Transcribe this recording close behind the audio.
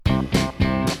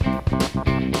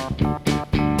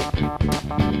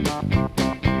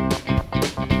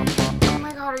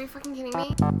kidding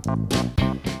me?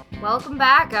 Welcome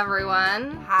back,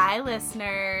 everyone. Hi,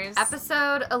 listeners.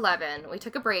 Episode 11. We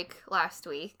took a break last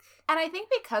week. And I think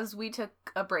because we took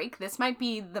a break, this might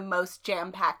be the most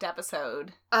jam-packed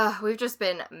episode. We've just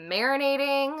been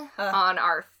marinating on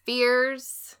our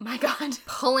fears. My God.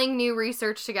 Pulling new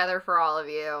research together for all of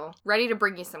you. Ready to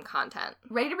bring you some content.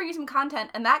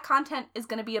 And that content is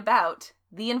going to be about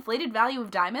the inflated value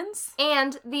of diamonds.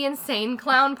 And the insane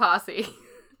clown posse.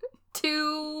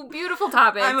 Two beautiful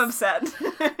topics. I'm upset.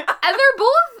 And they're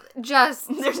both just...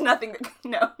 There's nothing that...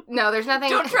 No. No, there's nothing...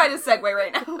 Don't try to segue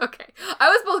right now. Okay. I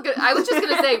was just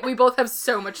going to say, we both have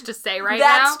so much to say right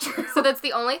now. That's true. So that's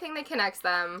the only thing that connects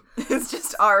them. It's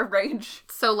just our rage.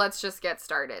 So let's just get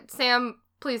started. Sam,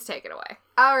 please take it away.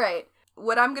 All right.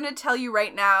 What I'm going to tell you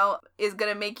right now is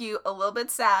going to make you a little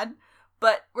bit sad,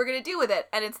 but we're going to deal with it.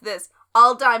 And it's this.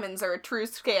 All diamonds are a true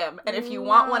scam, and if you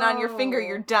want one on your finger,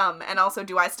 you're dumb. And also,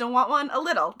 do I still want one? A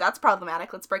little. That's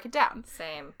problematic. Let's break it down.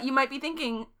 Same. You might be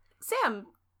thinking, Sam,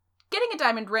 getting a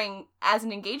diamond ring as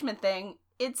an engagement thing,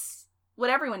 it's what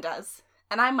everyone does.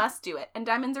 And I must do it. And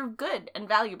diamonds are good and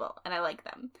valuable, and I like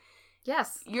them.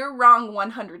 Yes. You're wrong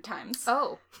 100 times.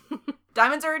 Oh.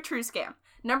 Diamonds are a true scam.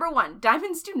 Number one,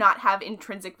 diamonds do not have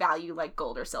intrinsic value like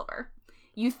gold or silver.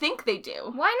 You think they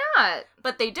do. Why not?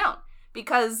 But they don't.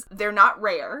 Because they're not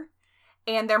rare,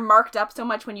 and they're marked up so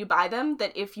much when you buy them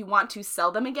that if you want to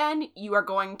sell them again, you are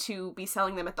going to be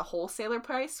selling them at the wholesaler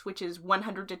price, which is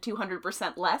 100 to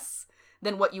 200% less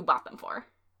than what you bought them for.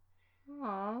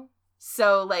 Aww.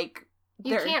 So, like...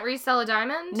 You can't resell a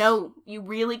diamond? No, you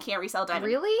really can't resell a diamond.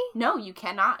 Really? No, you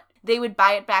cannot. They would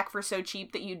buy it back for so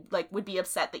cheap that you would be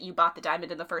upset that you bought the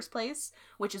diamond in the first place,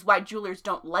 which is why jewelers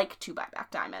don't like to buy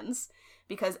back diamonds.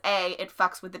 Because A, it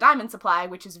fucks with the diamond supply,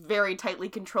 which is very tightly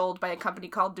controlled by a company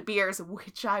called De Beers,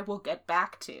 which I will get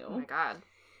back to. Oh my God.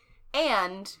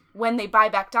 And when they buy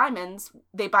back diamonds,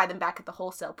 they buy them back at the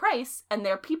wholesale price, and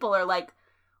their people are like,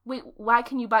 wait, why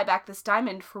can you buy back this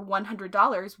diamond for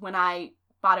 $100 when I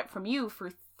bought it from you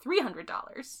for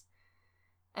 $300?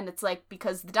 And it's like,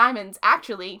 because the diamonds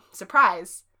actually,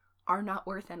 surprise, are not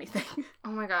worth anything.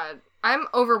 Oh my God. I'm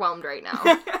overwhelmed right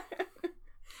now.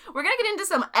 We're going to get into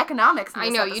some economics in this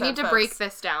I know, episode, you need to folks. break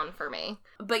this down for me.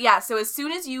 But yeah, so as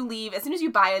soon as you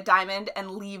buy a diamond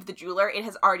and leave the jeweler, it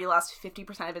has already lost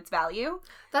 50% of its value.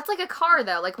 That's like a car,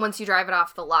 though. Like, once you drive it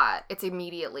off the lot, it's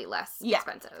immediately less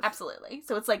expensive. Absolutely.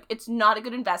 So it's like, it's not a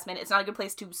good investment. It's not a good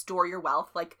place to store your wealth.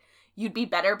 Like, you'd be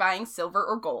better buying silver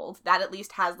or gold. That at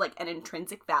least has, like, an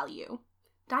intrinsic value.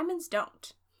 Diamonds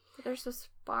don't. But they're so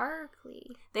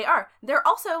sparkly. They are. They're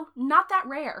also not that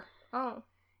rare. Oh.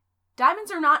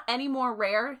 Diamonds are not any more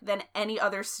rare than any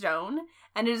other stone,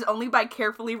 and it is only by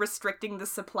carefully restricting the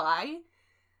supply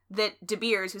that De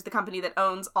Beers, who's the company that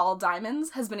owns all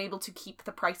diamonds, has been able to keep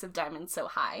the price of diamonds so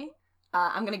high.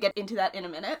 I'm going to get into that in a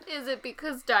minute. Is it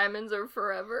because diamonds are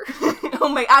forever?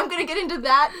 I'm going to get into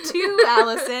that too,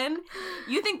 Allison.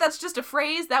 You think that's just a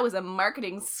phrase? That was a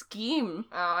marketing scheme.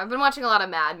 Oh, I've been watching a lot of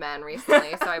Mad Men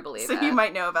recently, so I believe so it. So you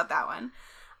might know about that one.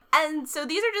 And so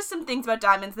these are just some things about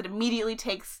diamonds that immediately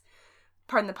takes...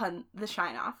 Pardon the pun, the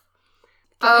shine off.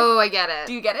 I get it.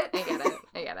 Do you get it? I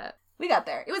get it. We got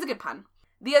there. It was a good pun.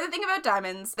 The other thing about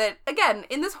diamonds that, again,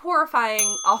 in this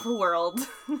horrifying, awful world,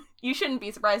 you shouldn't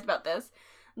be surprised about this,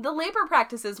 the labor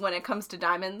practices when it comes to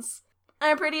diamonds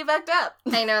are pretty fucked up.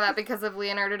 I know that because of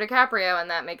Leonardo DiCaprio, and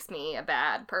that makes me a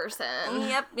bad person.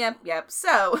 Yep.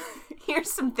 So,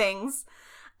 here's some things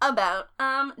about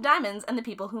diamonds and the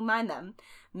people who mine them.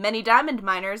 Many diamond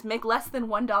miners make less than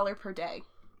 $1 per day.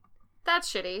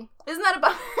 That's shitty. Isn't that a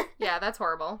bummer? Yeah, that's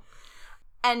horrible.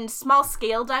 And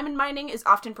small-scale diamond mining is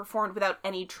often performed without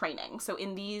any training. So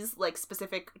in these, like,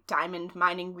 specific diamond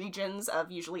mining regions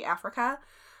of usually Africa,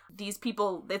 these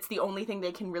people, it's the only thing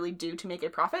they can really do to make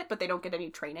a profit, but they don't get any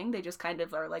training. They just kind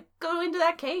of are like, go into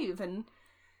that cave and,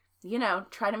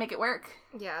 try to make it work.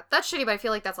 Yeah, that's shitty, but I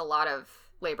feel like that's a lot of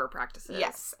labor practices.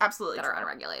 Yes, absolutely. That are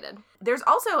unregulated. There's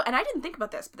also, and I didn't think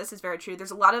about this, but this is very true, there's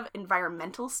a lot of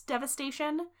environmental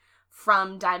devastation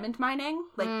from diamond mining.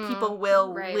 Like, people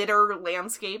will litter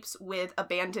landscapes with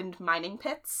abandoned mining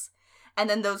pits, and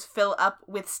then those fill up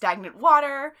with stagnant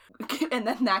water, and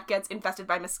then that gets infested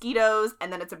by mosquitoes, and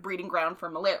then it's a breeding ground for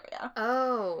malaria.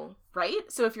 Oh.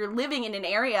 Right? So if you're living in an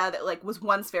area that, like, was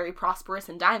once very prosperous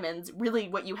in diamonds, really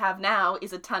what you have now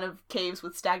is a ton of caves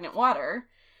with stagnant water,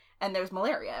 and there's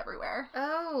malaria everywhere.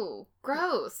 Oh,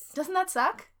 gross. Doesn't that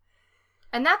suck?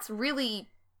 And that's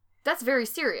very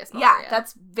serious malaria. Yeah,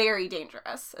 that's very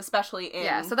dangerous, especially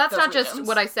in so that's not regions. just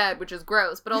what I said, which is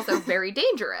gross, but also very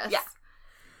dangerous. Yeah.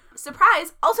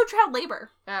 Surprise! Also child labor.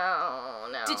 Oh,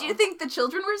 no. Did you think the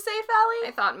children were safe, Allie?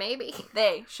 I thought maybe.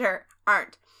 They sure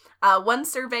aren't. One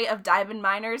survey of diamond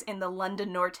miners in the Lunda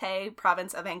Norte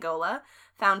province of Angola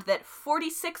found that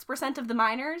 46% of the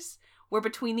miners were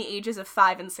between the ages of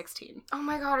 5 and 16. Oh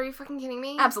my god, are you fucking kidding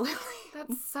me? Absolutely. That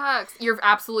sucks. You're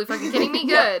absolutely fucking kidding me?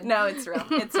 Good. No, it's real.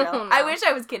 It's real. No. I wish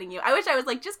I was kidding you. I wish I was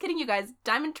like, just kidding you guys.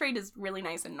 Diamond trade is really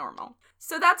nice and normal.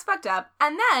 So that's fucked up.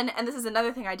 And then, and this is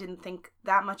another thing I didn't think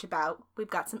that much about, we've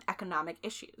got some economic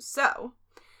issues. So,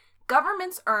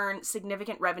 governments earn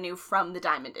significant revenue from the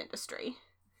diamond industry.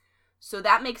 So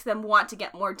that makes them want to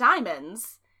get more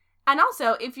diamonds. And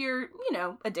also, if you're,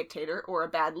 a dictator or a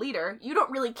bad leader, you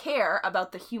don't really care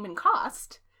about the human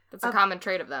cost. That's a common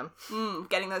trait of them.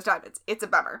 Getting those diamonds. It's a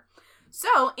bummer.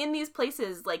 So, in these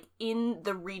places, like in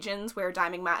the regions where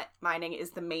diamond mining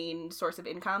is the main source of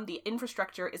income, the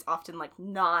infrastructure is often, like,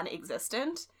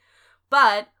 non-existent.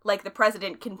 But, like, the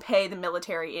president can pay the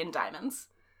military in diamonds.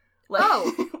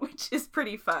 Like, which is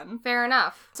pretty fun. Fair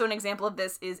enough. So, an example of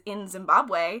this is in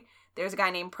Zimbabwe. There's a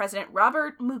guy named President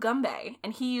Robert Mugabe,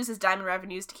 and he uses diamond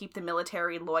revenues to keep the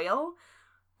military loyal.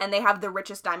 And they have the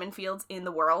richest diamond fields in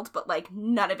the world, but, like,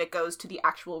 none of it goes to the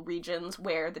actual regions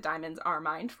where the diamonds are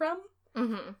mined from.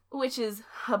 Mm-hmm. Which is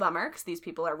a bummer, because these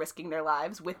people are risking their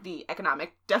lives with the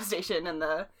economic devastation and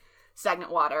the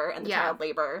stagnant water and the child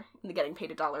labor and the getting paid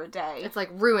 $1 a day. It's, like,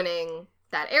 ruining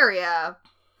that area,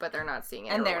 but they're not seeing it.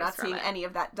 And they're not seeing any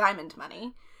of that diamond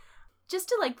money. Just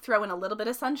to, like, throw in a little bit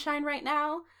of sunshine right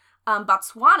now,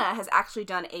 Botswana has actually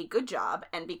done a good job,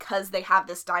 and because they have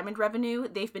this diamond revenue,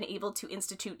 they've been able to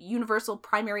institute universal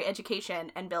primary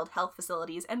education and build health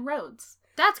facilities and roads.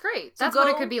 That's great. That's what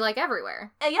it could be like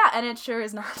everywhere. Yeah, and it sure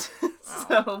is not.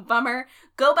 So, bummer.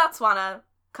 Go Botswana.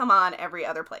 Come on, every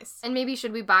other place. And maybe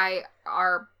should we buy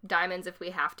our diamonds if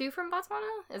we have to from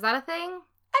Botswana? Is that a thing?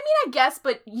 I mean, I guess,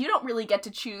 but you don't really get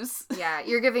to choose. Yeah,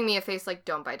 you're giving me a face like,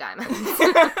 don't buy diamonds.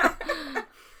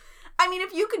 I mean,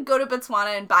 if you could go to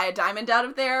Botswana and buy a diamond out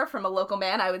of there from a local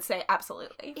man, I would say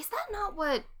absolutely. Is that not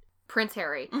what Prince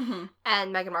Harry and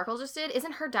Meghan Markle just did?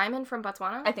 Isn't her diamond from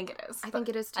Botswana? I think it is. I think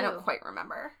it is, too. I don't quite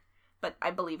remember, but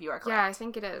I believe you are correct. Yeah, I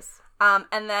think it is.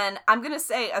 And then I'm going to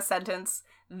say a sentence.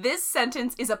 This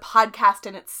sentence is a podcast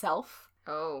in itself.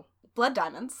 Oh. Blood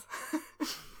diamonds.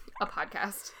 A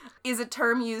podcast. Is a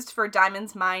term used for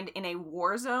diamonds mined in a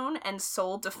war zone and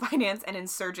sold to finance an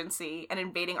insurgency, an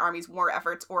invading army's war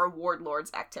efforts, or a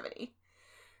warlord's activity.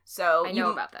 So I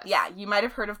know about this. Yeah, you might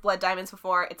have heard of Blood Diamonds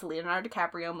before. It's a Leonardo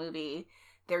DiCaprio movie.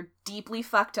 They're deeply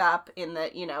fucked up in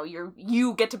that,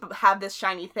 you get to have this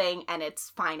shiny thing and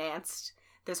it's financed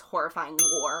this horrifying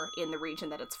war in the region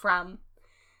that it's from.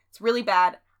 It's really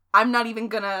bad. I'm not even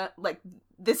gonna,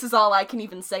 this is all I can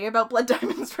even say about Blood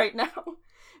Diamonds right now.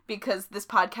 Because this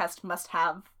podcast must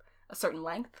have a certain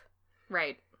length.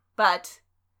 Right. But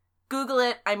Google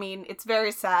it. I mean, it's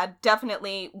very sad.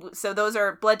 Definitely. So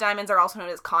blood diamonds are also known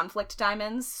as conflict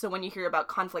diamonds. So when you hear about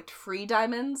conflict-free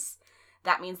diamonds,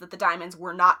 that means that the diamonds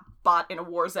were not bought in a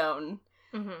war zone,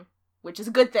 which is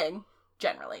a good thing,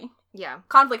 generally. Yeah.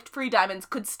 Conflict-free diamonds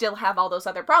could still have all those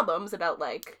other problems about,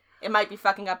 it might be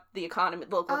fucking up the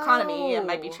local economy. It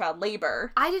might be child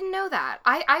labor. I didn't know that.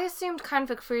 I assumed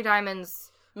conflict-free diamonds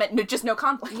meant just no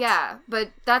conflict. Yeah, but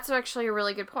that's actually a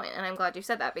really good point, and I'm glad you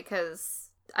said that, because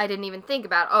I didn't even think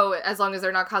about, as long as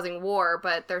they're not causing war,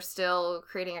 but they're still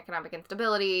creating economic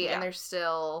instability, and they're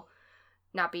still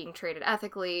not being traded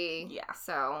ethically. Yeah.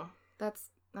 So, that's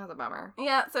a bummer.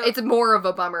 Yeah, so... It's more of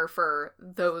a bummer for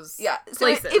those places.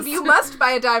 So if you must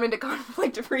buy a diamond, a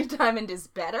conflict-free diamond is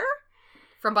better.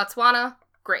 From Botswana,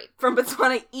 great. From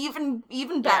Botswana,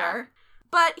 even better. Yeah.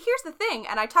 But here's the thing,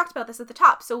 and I talked about this at the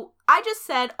top, so I just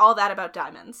said all that about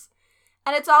diamonds.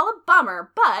 And it's all a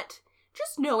bummer, but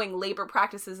just knowing labor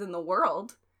practices in the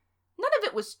world, none of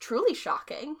it was truly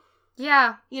shocking.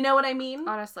 Yeah. You know what I mean?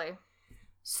 Honestly.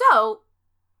 So,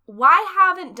 why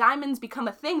haven't diamonds become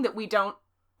a thing that we don't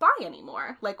buy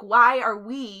anymore? Why are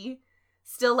we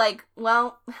still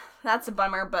well, that's a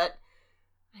bummer, but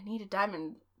I need a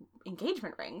diamond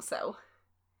engagement ring, so...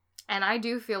 And I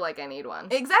do feel like I need one.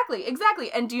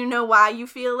 Exactly. And do you know why you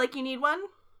feel like you need one?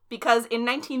 Because in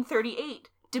 1938,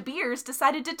 De Beers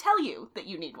decided to tell you that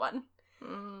you need one.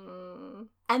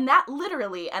 And that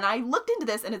literally, and I looked into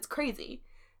this and it's crazy,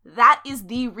 that is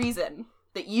the reason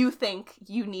that you think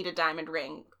you need a diamond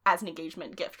ring as an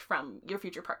engagement gift from your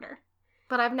future partner.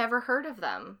 But I've never heard of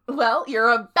them. Well,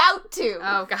 you're about to.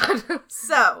 Oh, God.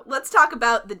 So, let's talk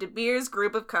about the De Beers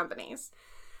Group of Companies.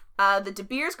 The De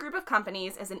Beers Group of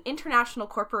Companies is an international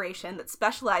corporation that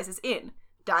specializes in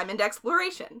diamond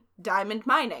exploration, diamond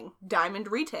mining,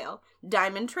 diamond retail,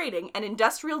 diamond trading, and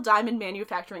industrial diamond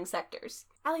manufacturing sectors.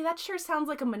 Allie, that sure sounds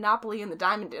like a monopoly in the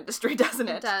diamond industry, doesn't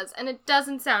it? It does, and it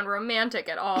doesn't sound romantic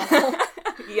at all.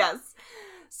 Yes.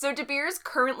 So De Beers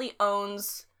currently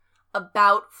owns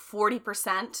about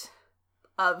 40%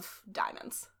 of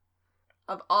diamonds.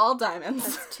 Of all diamonds.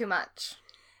 That's too much.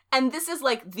 And this is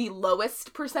like the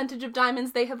lowest percentage of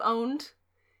diamonds they have owned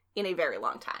in a very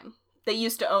long time. They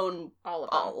used to own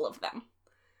all of them.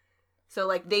 So,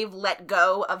 like, they've let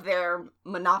go of their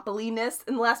monopoly-ness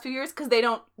in the last few years because they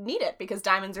don't need it because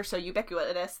diamonds are so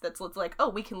ubiquitous that's like, oh,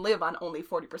 we can live on only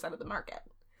 40% of the market.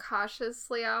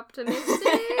 Cautiously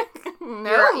optimistic?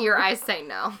 No. Your eyes say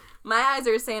no. My eyes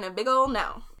are saying a big ol'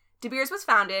 no. De Beers was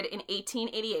founded in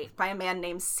 1888 by a man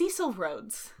named Cecil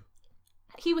Rhodes.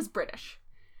 He was British.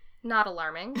 Not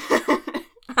alarming.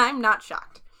 I'm not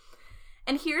shocked.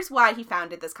 And here's why he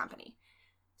founded this company.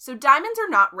 So diamonds are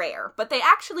not rare, but they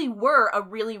actually were a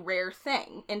really rare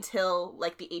thing until,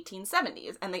 like, the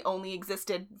 1870s, and they only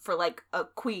existed for, like, a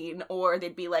queen, or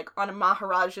they'd be, like, on a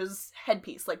Maharaja's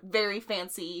headpiece, like, very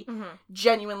fancy,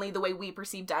 genuinely the way we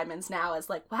perceive diamonds now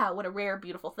as, like, wow, what a rare,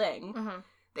 beautiful thing.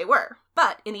 They were.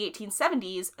 But in the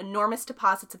 1870s, enormous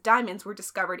deposits of diamonds were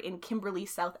discovered in Kimberley,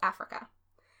 South Africa.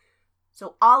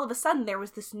 So all of a sudden, there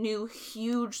was this new,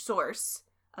 huge source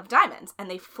of diamonds, and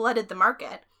they flooded the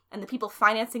market. And the people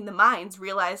financing the mines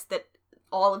realized that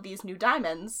all of these new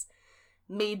diamonds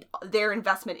made their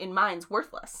investment in mines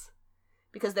worthless.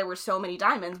 Because there were so many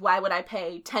diamonds, why would I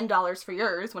pay $10 for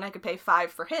yours when I could pay $5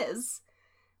 for his?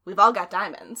 We've all got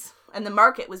diamonds. And the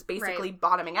market was basically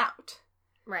bottoming out.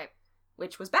 Right.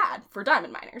 Which was bad for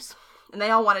diamond miners. And they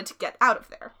all wanted to get out of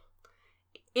there.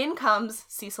 In comes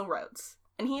Cecil Rhodes.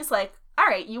 And he's like, all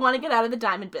right, you want to get out of the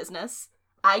diamond business.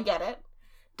 I get it.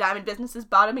 Diamond business is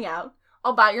bottoming out.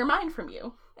 I'll buy your mine from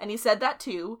you. And he said that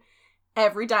to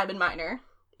every diamond miner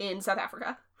in South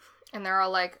Africa. And they're all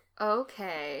like,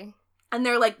 okay. And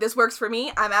they're like, this works for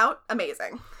me. I'm out.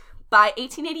 Amazing. By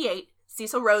 1888,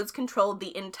 Cecil Rhodes controlled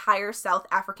the entire South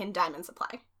African diamond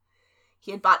supply. He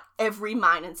had bought every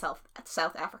mine in South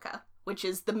Africa, which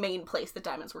is the main place the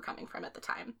diamonds were coming from at the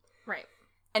time. Right.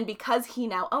 And because he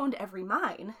now owned every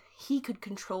mine, he could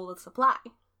control the supply.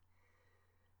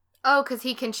 Oh, because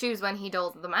he can choose when he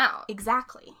doles them out.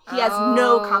 Exactly. He has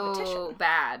no competition. Oh,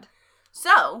 bad.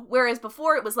 So, whereas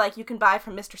before it was like you can buy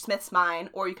from Mr. Smith's mine,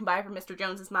 or you can buy from Mr.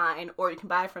 Jones's mine, or you can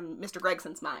buy from Mr.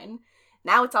 Gregson's mine,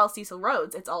 now it's all Cecil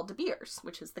Rhodes. It's all De Beers,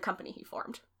 which is the company he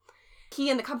formed. He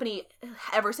and the company,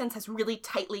 ever since, has really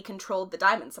tightly controlled the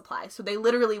diamond supply. So they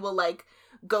literally will, like,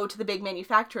 go to the big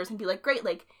manufacturers and be like, great,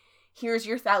 like, here's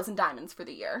your 1,000 diamonds for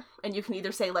the year. And you can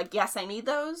either say, like, yes, I need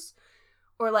those,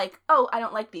 or like, oh, I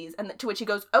don't like these. And to which he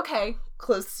goes, okay,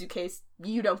 close the suitcase.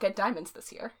 You don't get diamonds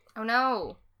this year. Oh,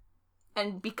 no.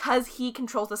 And because he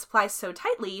controls the supply so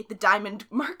tightly, the diamond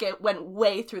market went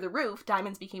way through the roof.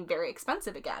 Diamonds became very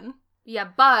expensive again. Yeah,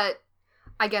 but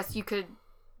I guess you could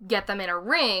get them in a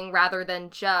ring rather than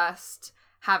just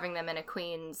having them in a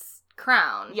queen's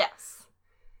crown. Yes.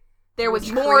 There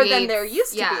was more than there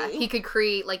used to be. Yeah, he could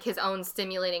create, like, his own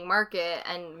stimulating market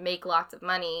and make lots of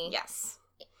money. Yes.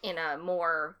 In a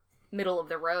more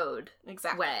middle-of-the-road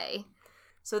exactly. way.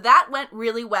 So that went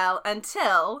really well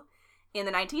until, in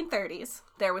the 1930s,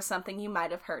 there was something you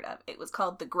might have heard of. It was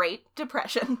called the Great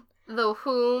Depression. The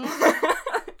whom?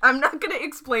 I'm not going to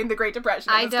explain the Great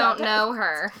Depression. I don't know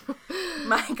her.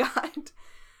 My God.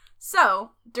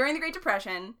 So, during the Great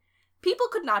Depression, people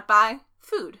could not buy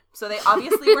food. So they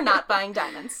obviously were not buying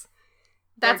diamonds.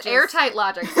 That's airtight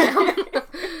logic,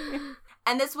 Sam.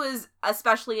 And this was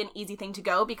especially an easy thing to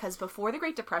go because before the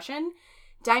Great Depression,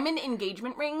 diamond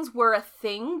engagement rings were a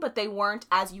thing, but they weren't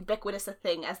as ubiquitous a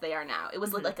thing as they are now. It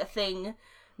was like a thing,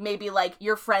 maybe like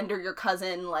your friend or your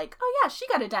cousin, like, oh yeah, she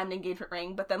got a diamond engagement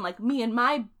ring, but then like me and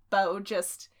my beau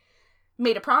just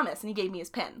made a promise and he gave me his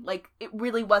pin. Like, it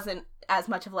really wasn't as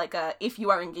much of like a, if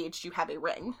you are engaged, you have a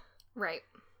ring. Right.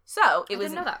 So it I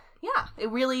didn't know that. Yeah,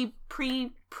 it really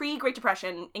pre-Great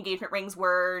Depression, engagement rings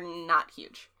were not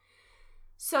huge.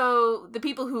 So the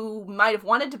people who might have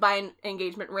wanted to buy an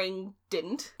engagement ring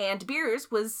didn't. And De Beers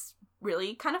was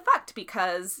really kind of fucked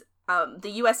because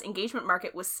the U.S. engagement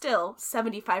market was still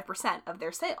 75% of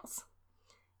their sales,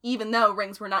 even though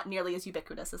rings were not nearly as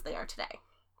ubiquitous as they are today.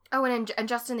 Oh, and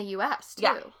just in the U.S., too.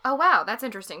 Yeah. Oh, wow. That's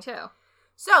interesting, too.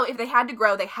 So if they had to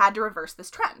grow, they had to reverse this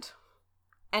trend.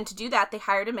 And to do that, they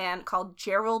hired a man called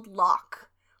Gerald Locke.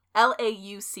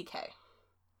 L-A-U-C-K.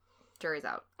 Jury's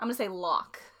out. I'm going to say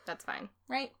Locke. That's fine.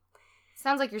 Right?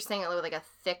 Sounds like you're saying it with like a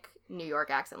thick New York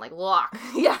accent, like Locke.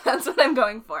 Yeah, that's what I'm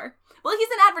going for. Well, he's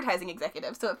an advertising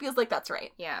executive, so it feels like that's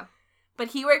right. Yeah.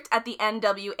 But he worked at the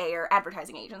N.W. Ayer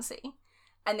advertising agency.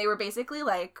 And they were basically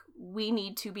like, we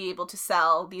need to be able to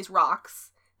sell these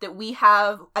rocks that we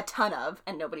have a ton of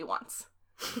and nobody wants.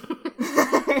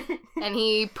 And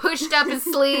he pushed up his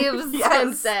sleeves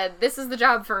and said, this is the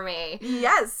job for me.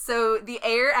 Yes. So the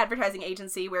Ayer advertising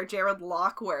agency where Gerald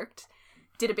Locke worked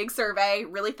did a big survey,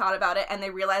 really thought about it, and they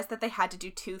realized that they had to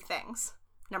do two things.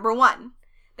 Number one,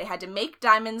 they had to make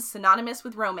diamonds synonymous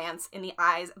with romance in the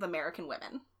eyes of American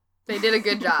women. They did a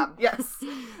good job. Yes.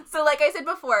 So like I said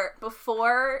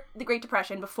before the Great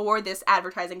Depression, before this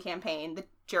advertising campaign that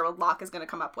Gerald Locke is going to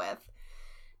come up with,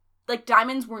 like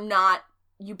diamonds were not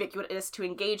ubiquitous to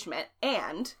engagement,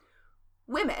 and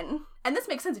women, and this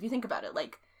makes sense if you think about it,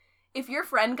 like if your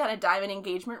friend got a diamond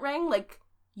engagement ring, like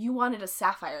you wanted a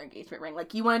sapphire engagement ring,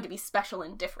 like you wanted to be special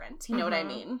and different, you know what I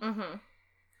mean? Mm-hmm.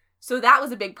 So that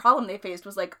was a big problem they faced,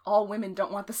 was like, all women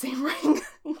don't want the same ring.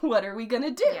 What are we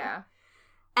gonna do? Yeah.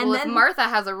 And well, then, if Martha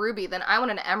has a ruby, then I want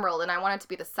an emerald, and I want it to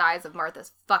be the size of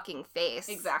Martha's fucking face.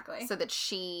 Exactly. So that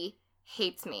she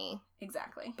hates me.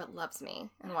 Exactly. But loves me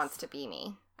and wants to be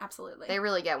me. Absolutely. They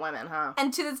really get women, huh?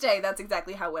 And to this day, that's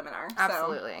exactly how women are.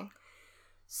 Absolutely.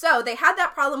 So they had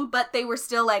that problem, but they were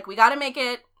still like, we gotta make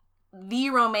it the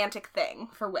romantic thing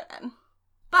for women.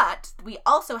 But we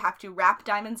also have to wrap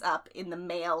diamonds up in the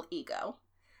male ego.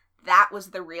 That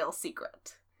was the real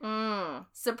secret.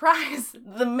 Surprise!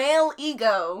 The male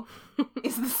ego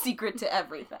is the secret to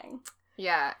everything.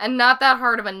 Yeah, and not that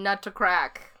hard of a nut to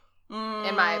crack,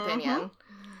 in my opinion.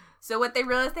 So what they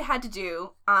realized they had to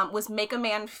do was make a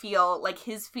man feel like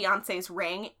his fiance's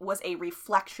ring was a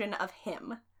reflection of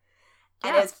him.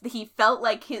 And as he felt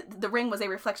like the ring was a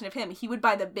reflection of him, he would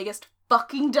buy the biggest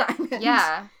fucking diamond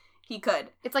he could.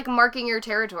 It's like marking your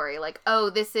territory. Like, oh,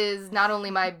 this is not only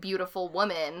my beautiful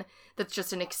woman that's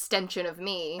just an extension of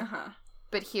me,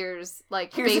 but here's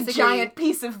basically a giant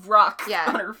piece of rock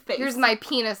on her face. Here's my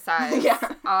penis size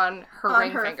on her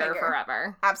ring finger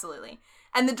forever. Absolutely.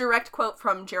 And the direct quote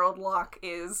from Gerald Locke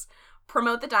is,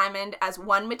 promote the diamond as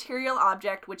one material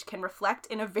object which can reflect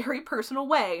in a very personal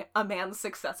way a man's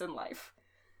success in life.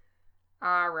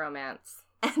 Ah, romance.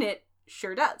 And it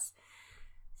sure does.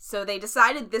 So they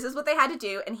decided this is what they had to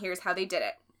do, and here's how they did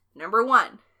it. Number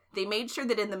one, they made sure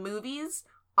that in the movies,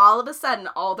 all of a sudden,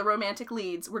 all the romantic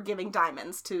leads were giving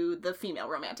diamonds to the female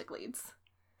romantic leads.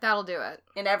 That'll do it.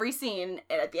 In every scene,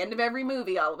 and at the end of every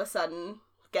movie, all of a sudden,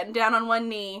 getting down on one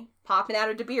knee, popping out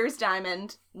a De Beers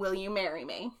diamond, will you marry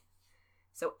me?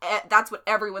 So that's what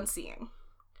everyone's seeing.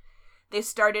 They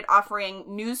started offering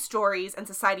news stories and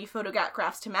society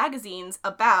photographs to magazines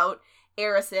about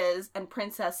heiresses and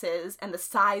princesses and the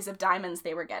size of diamonds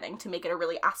they were getting to make it a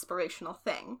really aspirational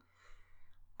thing.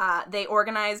 They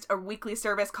organized a weekly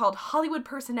service called Hollywood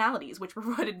Personalities, which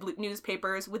provided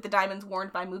newspapers with the diamonds worn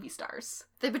by movie stars.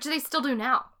 Which they still do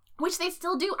now. Which they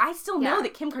still do. I still know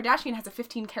that Kim Kardashian has a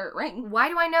 15-carat ring. Why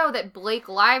do I know that Blake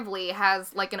Lively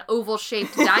has, like, an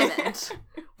oval-shaped diamond?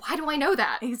 Why do I know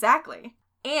that? Exactly.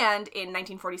 And in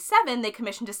 1947, they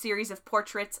commissioned a series of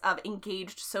portraits of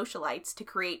engaged socialites to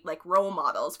create, like, role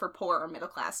models for poor or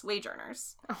middle-class wage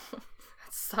earners. Oh, that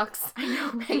sucks. I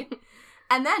know, right?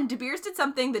 And then De Beers did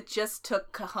something that just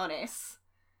took cojones.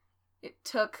 It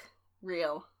took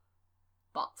real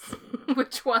balls.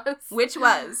 Which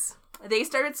was? They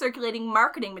started circulating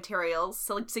marketing materials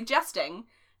suggesting,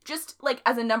 just, like,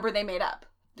 as a number they made up.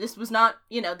 This was not,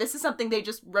 this is something they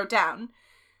just wrote down.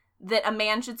 That a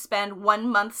man should spend 1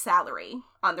 month's salary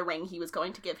on the ring he was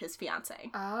going to give his fiancée.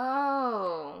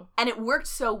 Oh. And it worked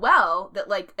so well that,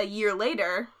 like, a year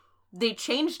later, they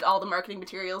changed all the marketing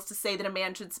materials to say that a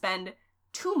man should spend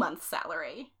 2 months'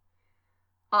 salary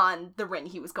on the ring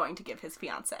he was going to give his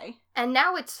fiancée. And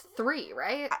now it's 3,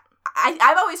 right?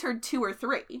 I've always heard 2 or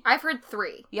 3. I've heard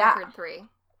 3. Yeah. I've heard 3.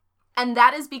 And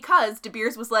that is because De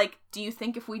Beers was like, do you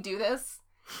think if we do this,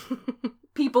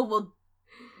 people will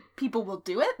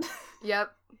do it?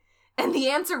 Yep. And the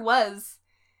answer was,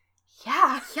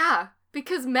 yeah. Yeah,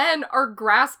 because men are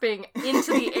grasping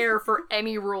into the air for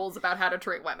any rules about how to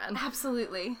treat women.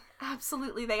 Absolutely.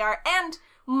 Absolutely they are. And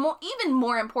even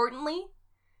more importantly,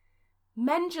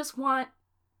 men just want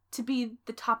to be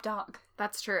the top dog.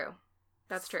 That's true.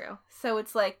 That's true. So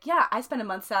it's like, yeah, I spent a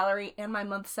month's salary, and my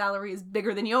month's salary is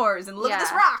bigger than yours, and look at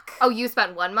this rock! Oh, you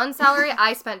spent 1 month's salary?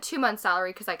 I spent 2 months'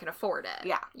 salary because I can afford it.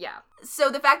 Yeah. Yeah. So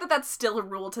the fact that that's still a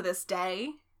rule to this day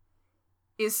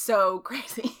is so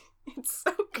crazy. It's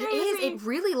so crazy. It is. It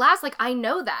really lasts. Like, I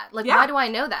know that. Like, why do I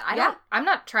know that? I'm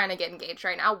not trying to get engaged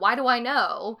right now. Why do I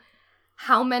know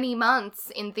how many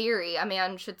months, in theory, a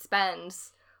man should spend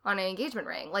on an engagement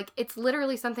ring? Like, it's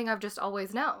literally something I've just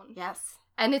always known. Yes.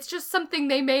 And it's just something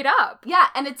they made up. Yeah,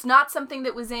 and it's not something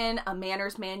that was in a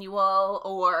manners manual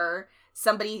or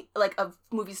somebody, like, a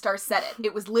movie star said it.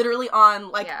 It was literally on,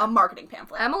 like, a marketing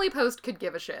pamphlet. Emily Post could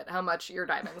give a shit how much your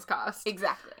diamonds cost.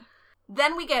 Exactly.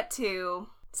 Then we get to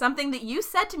something that you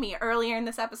said to me earlier in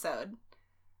this episode.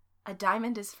 A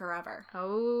diamond is forever.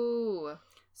 Oh.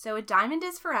 So a diamond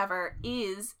is forever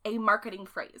is a marketing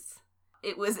phrase.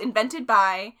 It was invented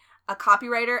by a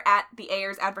copywriter at the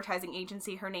Ayers advertising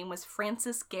agency. Her name was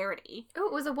Frances Garrity. Oh,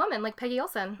 it was a woman, like Peggy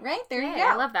Olson. Right? There you go.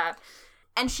 I love that.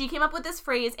 And she came up with this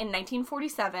phrase in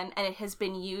 1947, and it has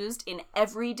been used in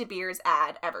every De Beers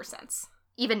ad ever since.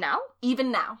 Even now?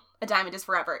 Even now. A diamond is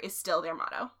forever is still their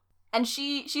motto. And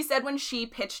she said when she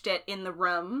pitched it in the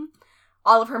room,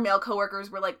 all of her male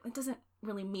coworkers were like, it doesn't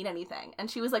really mean anything.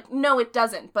 And she was like, no, it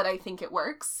doesn't, but I think it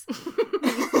works.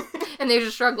 And they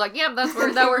just shrugged like, yeah,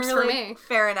 that works really, for me.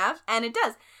 Fair enough. And it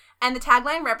does. And the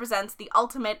tagline represents the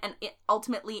ultimate and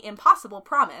ultimately impossible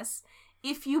promise.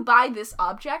 If you buy this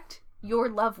object, your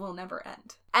love will never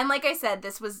end. And like I said,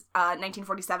 this was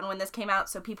 1947 when this came out,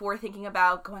 so people were thinking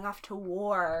about going off to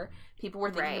war. People were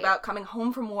thinking about coming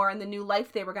home from war and the new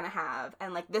life they were going to have.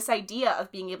 And like this idea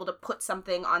of being able to put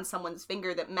something on someone's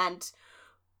finger that meant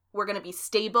we're going to be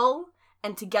stable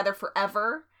and together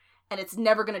forever, and it's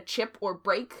never going to chip or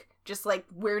break, just like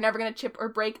we're never going to chip or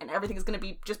break, and everything is going to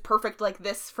be just perfect like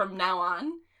this from now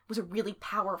on, was a really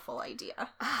powerful idea.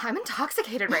 I'm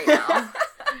intoxicated right now.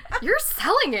 You're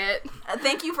selling it.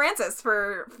 Thank you, Frances,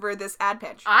 for this ad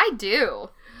pitch. I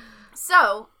do.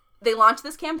 So, they launched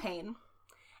this campaign,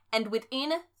 and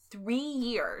within 3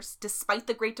 years, despite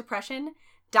the Great Depression,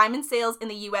 diamond sales in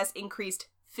the U.S. increased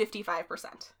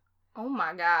 55%. Oh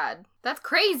my god. That's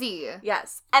crazy.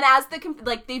 Yes. And as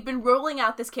they've been rolling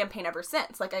out this campaign ever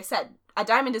since. Like I said, a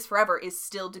diamond is forever is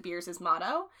still De Beers'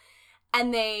 motto.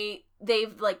 And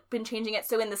they've like been changing it.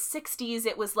 So in the 60s,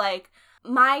 it was like,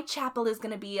 my chapel is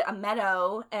going to be a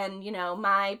meadow, and, you know,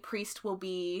 my priest will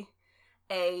be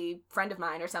a friend of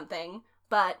mine or something,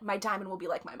 but my diamond will be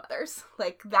like my mother's.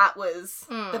 Like, that was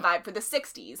the vibe for the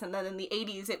 60s. And then in the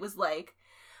 80s, it was like,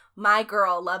 my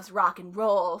girl loves rock and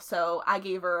roll, so I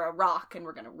gave her a rock and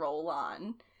we're going to roll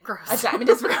on. Gross. A diamond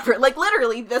is forever. Like,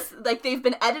 literally, this, like, they've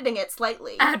been editing it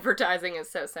slightly. Advertising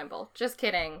is so simple. Just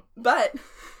kidding. But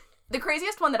the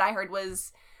craziest one that I heard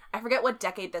was, I forget what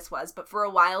decade this was, but for a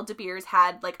while, De Beers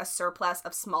had, like, a surplus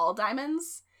of small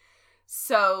diamonds.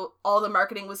 So all the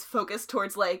marketing was focused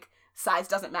towards, like, size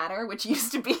doesn't matter, which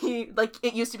used to be,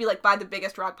 like, buy the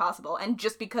biggest rock possible. And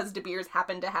just because De Beers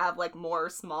happened to have, like, more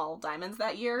small diamonds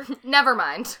that year. Never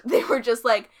mind. They were just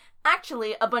like,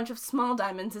 actually, a bunch of small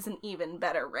diamonds is an even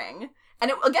better ring.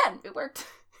 And it worked. It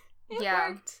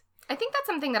worked. I think that's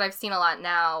something that I've seen a lot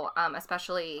now,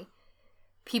 especially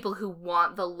people who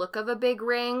want the look of a big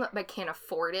ring but can't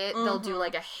afford it. They'll do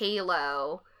like a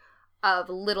halo of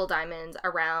little diamonds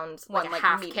around like a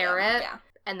half medium, carat,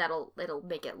 and it'll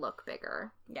make it look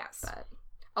bigger. Yes. But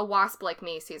a wasp like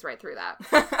me sees right through that.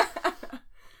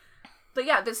 But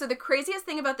yeah, so the craziest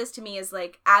thing about this to me is,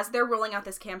 like, as they're rolling out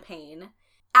this campaign,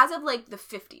 as of, like, the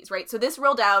 50s, right? So this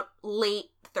rolled out late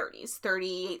 30s,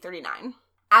 38, 39.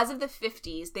 As of the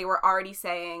 50s, they were already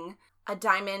saying, a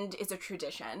diamond is a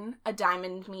tradition. A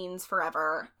diamond means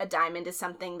forever. A diamond is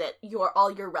something that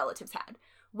all your relatives had.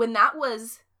 When that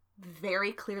was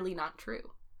very clearly not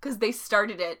true. Because they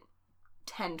started it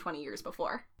 10, 20 years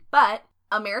before. But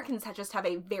Americans just have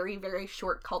a very, very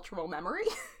short cultural memory.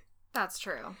 That's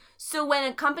true. So when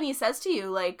a company says to you,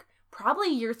 like, probably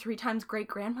your 3 times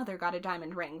great-grandmother got a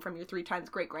diamond ring from your 3 times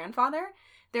great-grandfather,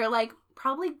 they're like,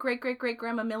 probably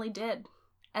great-great-great-grandma Millie did.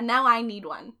 And now I need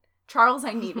one. Charles,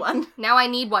 I need one. Now I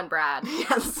need one, Brad.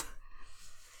 Yes.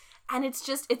 And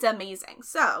it's amazing.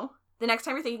 So, the next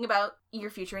time you're thinking about your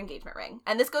future engagement ring,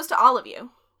 and this goes to all of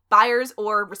you, buyers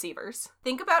or receivers,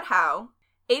 think about how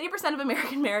 80% of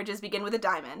American marriages begin with a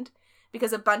diamond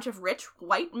because a bunch of rich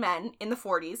white men in the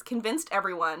 40s convinced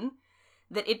everyone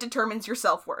that it determines your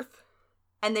self-worth.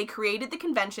 And they created the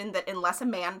convention that unless a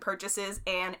man purchases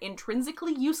an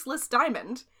intrinsically useless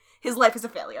diamond, his life is a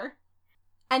failure.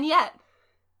 And yet,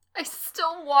 I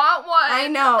still want one. I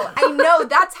know.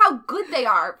 That's how good they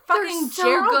are. Fucking so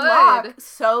Gerald good. Locke,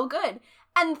 so good.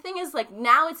 And the thing is, like,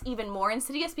 now it's even more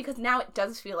insidious because now it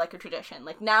does feel like a tradition.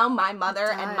 Like, now my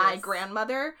mother and my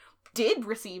grandmother did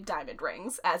receive diamond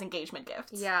rings as engagement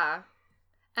gifts. Yeah.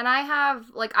 And I have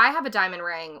a diamond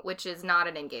ring, which is not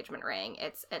an engagement ring.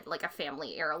 It's like a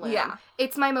family heirloom. Yeah.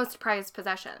 It's my most prized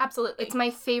possession. Absolutely. It's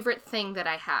my favorite thing that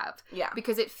I have. Yeah.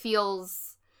 Because it feels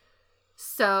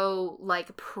so,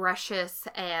 like, precious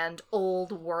and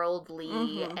old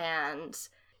worldly, and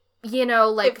you know,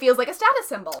 like... It feels like a status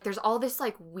symbol. There's all this,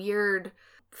 like, weird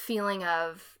feeling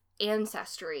of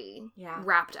ancestry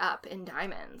wrapped up in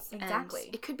diamonds. Exactly.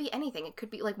 And it could be anything. It could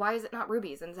be, like, why is it not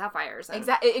rubies and sapphires? And,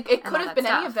 exactly. It could have been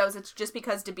stuff. any of those. It's just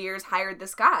because De Beers hired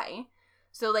this guy.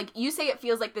 So, like, you say it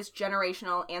feels like this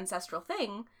generational ancestral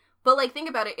thing, but, like, think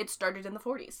about it. It started in the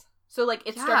 40s. So, like,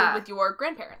 it started with your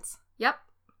grandparents. Yep.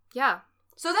 Yeah.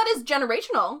 So that is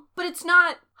generational, but it's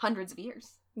not hundreds of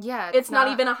years. Yeah. It's not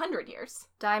even 100 years.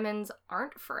 Diamonds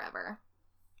aren't forever.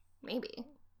 Maybe.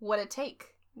 What'd it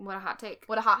take? What a hot take.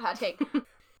 What a hot take.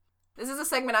 This is a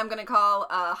segment I'm going to call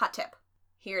Hot Tip.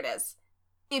 Here it is.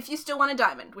 If you still want a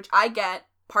diamond, which I get,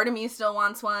 part of me still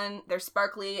wants one, they're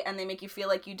sparkly, and they make you feel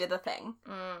like you did the thing.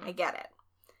 I get it.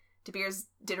 De Beers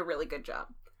did a really good job.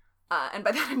 And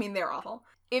by that I mean they're awful.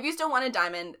 If you still want a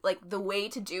diamond, like, the way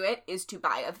to do it is to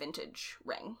buy a vintage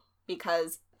ring.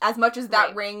 Because as much as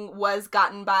that ring was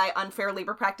gotten by unfair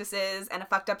labor practices and a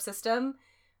fucked up system,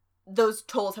 those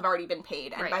tolls have already been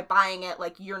paid. And by buying it,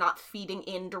 like, you're not feeding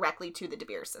in directly to the De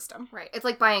Beers system. Right. It's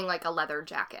like buying, like, a leather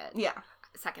jacket. Yeah.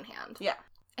 Secondhand. Yeah.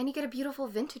 And you get a beautiful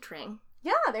vintage ring.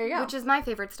 Yeah, there you go. Which is my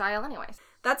favorite style anyways.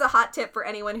 That's a hot tip for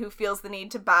anyone who feels the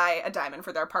need to buy a diamond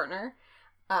for their partner,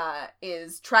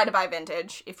 is try to buy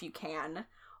vintage if you can.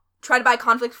 Try to buy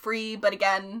conflict-free, but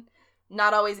again,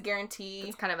 not always a guarantee.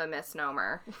 It's kind of a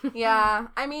misnomer. Yeah.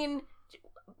 I mean,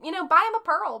 you know, buy him a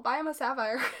pearl. Buy him a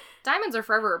sapphire. Diamonds are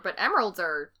forever, but emeralds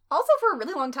are... Also for a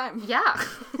really long time. Yeah.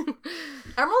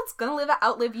 Emerald's gonna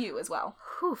outlive you as well.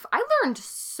 Oof. I learned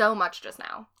so much just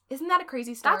now. Isn't that a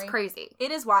crazy story? That's crazy.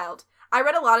 It is wild. I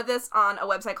read a lot of this on a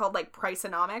website called, like,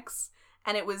 Priceonomics,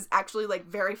 and it was actually, like,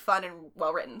 very fun and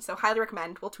well-written, so highly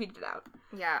recommend. We'll tweet it out.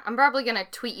 Yeah, I'm probably gonna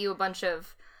tweet you a bunch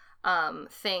of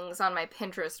things on my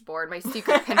Pinterest board, my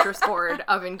secret Pinterest board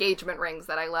of engagement rings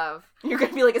that I love. You're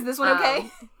gonna be like, is this one okay?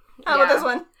 How about this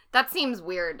one? That seems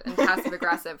weird and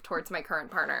passive-aggressive towards my current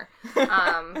partner.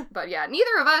 But yeah,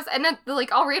 neither of us, and then,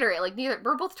 like, I'll reiterate, like,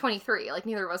 we're both 23, like,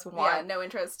 neither of us want no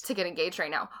interest to get engaged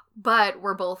right now. But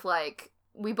we're both, like,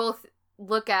 we both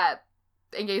look at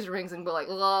engagement rings and go like,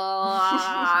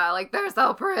 like, they're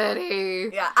so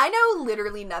pretty. Yeah, I know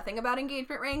literally nothing about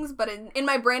engagement rings, but in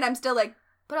my brain, I'm still like,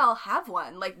 but I'll have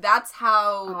one. Like, that's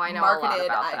how I know marketed.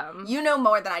 a lot about them. You know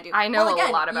more than I do. I know again,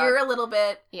 a lot about. You're a little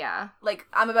bit. Yeah. Like,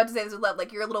 I'm about to say this with love.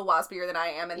 Like, you're a little waspier than I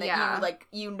am, and that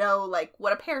you know, like,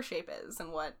 what a pear shape is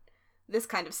and what this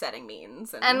kind of setting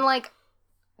means, and like,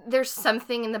 there's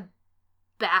something in the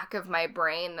back of my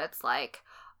brain that's like,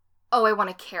 oh, I want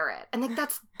a carrot. And, like,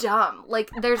 that's dumb. Like,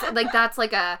 there's, like, that's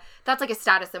like a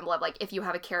status symbol of, like, if you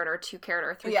have a carrot or 2 carat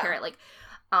or 3 carat. Like,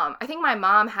 I think my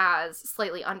mom has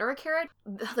slightly under a carat.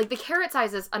 Like, the carat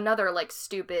size is another, like,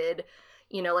 stupid,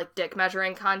 you know, like, dick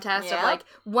measuring contest of, like,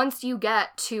 once you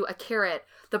get to a carat,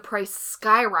 the price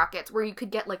skyrockets, where you could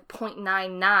get, like,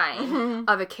 0.99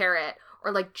 of a carat,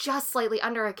 or, like, just slightly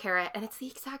under a carat, and it's the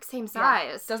exact same size.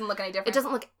 Yeah, it doesn't look any different. It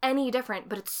doesn't look any different,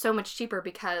 but it's so much cheaper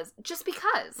because,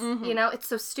 you know, it's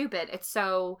so stupid. It's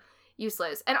so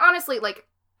useless. And honestly, like,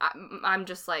 I'm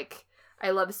just, like,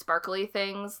 I love sparkly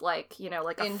things, like, you know,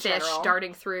 like a fish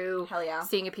darting through,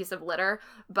 seeing a piece of litter,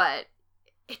 but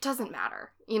it doesn't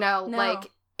matter, you know? No.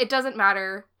 Like, it doesn't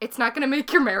matter. It's not going to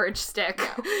make your marriage stick.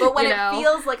 No. But when it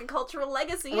feels like a cultural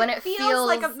legacy, when it feels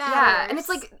like it matters. Yeah, and it's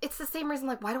like, it's the same reason,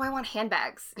 like, why do I want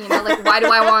handbags? You know, like, why do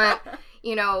I want,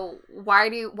 you know, why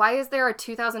is there a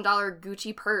 $2,000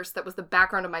 Gucci purse that was the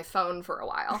background of my phone for a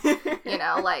while? You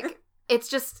know, like, it's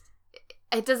just,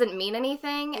 it doesn't mean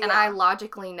anything, and I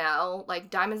logically know, like,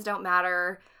 diamonds don't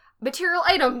matter. Material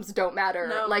items don't matter.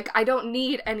 No. Like, I don't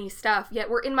need any stuff,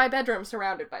 yet we're in my bedroom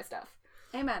surrounded by stuff.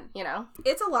 Amen. You know?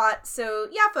 It's a lot, so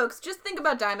yeah, folks, just think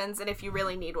about diamonds and if you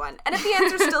really need one. And if the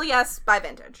answer's still yes, buy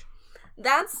vintage.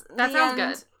 That sounds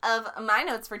good. Of my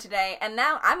notes for today, and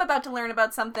now I'm about to learn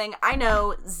about something I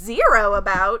know zero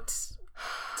about.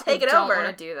 Take it over. I don't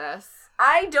want to do this.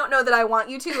 I don't know that I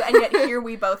want you to, and yet here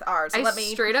we both are. So I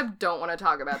straight up don't want to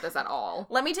talk about this at all.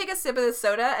 Let me take a sip of this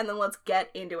soda, and then let's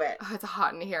get into it. Oh, it's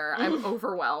hot in here. I'm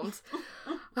overwhelmed.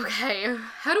 Okay,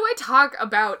 how do I talk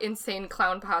about Insane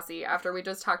Clown Posse after we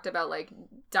just talked about, like,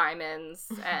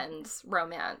 diamonds and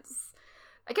romance?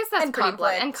 I guess that's pretty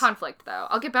blunt. And conflict, though.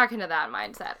 I'll get back into that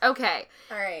mindset. Okay.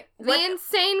 All right. The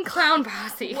Insane Clown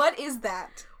Posse. What is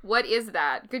that? What is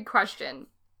that? Good question.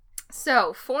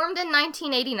 So, formed in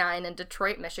 1989 in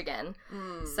Detroit, Michigan.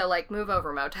 So, like, move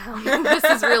over, Motown. This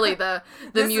is really the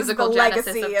musical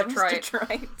genesis of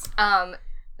Detroit.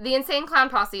 The Insane Clown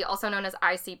Posse, also known as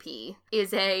ICP,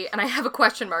 is and I have a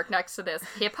question mark next to this,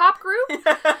 hip-hop group?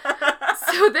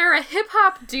 So, they're a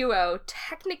hip-hop duo,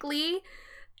 technically,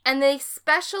 and they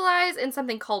specialize in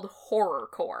something called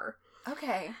horrorcore.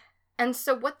 Okay. And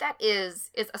so what that is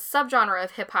a subgenre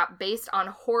of hip-hop based on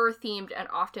horror-themed and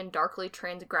often darkly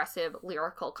transgressive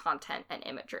lyrical content and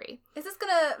imagery. Is this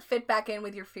gonna fit back in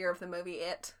with your fear of the movie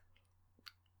It?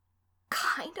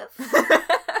 Kind of.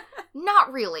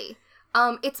 Not really.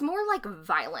 It's more, like,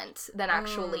 violent than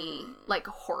actually, like,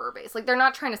 horror-based. Like, they're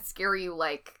not trying to scare you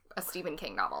like a Stephen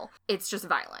King novel. It's just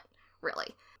violent,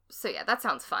 really. So yeah, that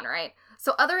sounds fun, right?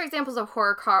 So other examples of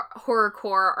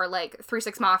horrorcore are, like, 3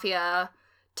 6 Mafia,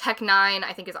 Tech 9,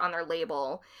 I think, is on their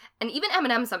label, and even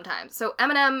Eminem sometimes. So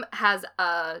Eminem has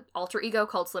a alter ego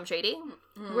called Slim Shady.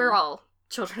 We're all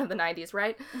children of the 90s,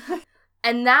 right?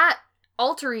 And that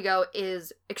alter ego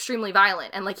is extremely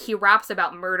violent, and, like, he raps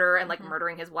about murder and, like,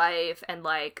 murdering his wife and,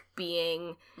 like,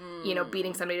 being, you know,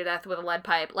 beating somebody to death with a lead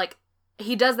pipe. Like,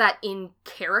 he does that in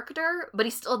character, but he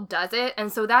still does it,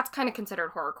 and so that's kind of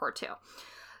considered horrorcore too.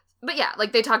 But yeah,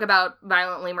 like, they talk about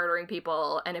violently murdering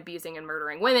people and abusing and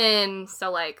murdering women, so,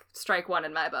 like, strike one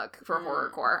in my book for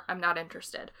horrorcore. I'm not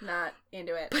interested. Not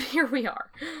into it. But here we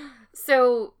are.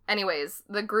 So, anyways,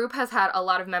 the group has had a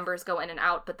lot of members go in and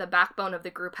out, but the backbone of the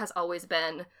group has always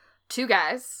been 2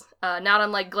 guys, not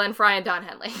unlike Glenn Frey and Don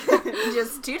Henley.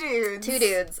 Just 2 dudes. 2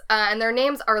 dudes. And their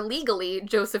names are legally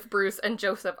Joseph Bruce and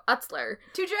Joseph Utzler.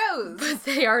 2 Joes. But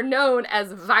they are known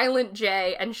as Violent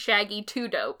J and Shaggy 2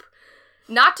 Dope.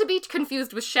 Not to be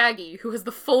confused with Shaggy, who is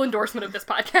the full endorsement of this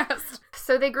podcast.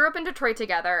 So they grew up in Detroit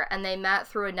together, and they met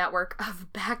through a network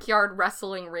of backyard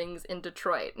wrestling rings in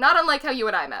Detroit. Not unlike how you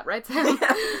and I met, right, Sam?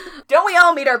 Don't we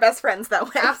all meet our best friends that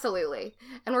way? Absolutely.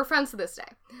 And we're friends to this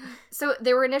day. So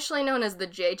they were initially known as the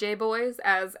JJ Boys,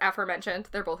 as aforementioned.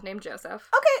 They're both named Joseph.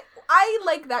 Okay, I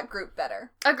like that group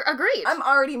better. Agreed. I'm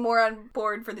already more on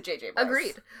board for the JJ Boys.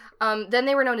 Agreed. Then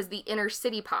they were known as the Inner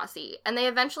City Posse, and they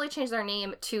eventually changed their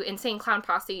name to Insane Clown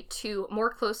Posse to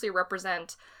more closely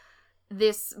represent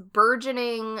this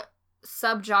burgeoning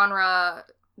subgenre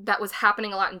that was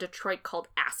happening a lot in Detroit called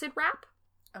acid rap.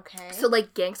 Okay. So,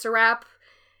 like, gangster rap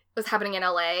was happening in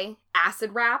LA.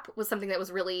 Acid rap was something that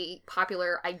was really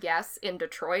popular, I guess, in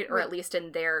Detroit, or at least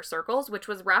in their circles, which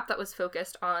was rap that was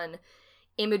focused on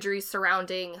imagery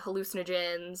surrounding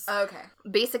hallucinogens. Okay.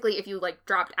 Basically, if you, like,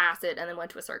 dropped acid and then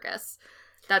went to a circus,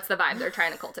 that's the vibe they're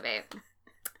trying to cultivate.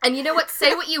 And you know what?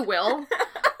 Say what you will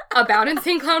about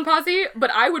Insane Clown Posse,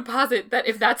 but I would posit that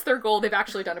if that's their goal, they've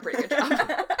actually done a pretty good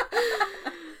job.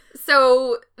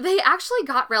 So they actually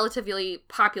got relatively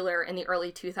popular in the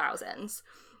early 2000s,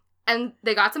 and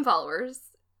they got some followers,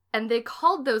 and they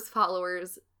called those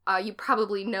followers, you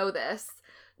probably know this,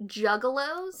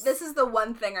 Juggalos. This is the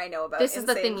one thing I know about this is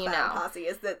the thing you know. Posse,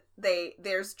 is that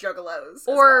there's Juggalos.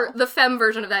 Or well. The femme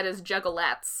version of that is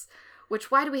Juggalettes,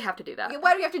 which, why do we have to do that? Yeah,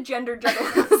 why do we have to gender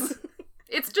Juggalos?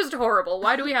 It's just horrible.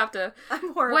 Why do we have to...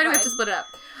 I'm horrified. Why do we have to split it up?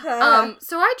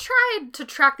 So I tried to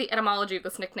track the etymology of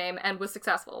this nickname and was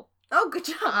successful. Oh, good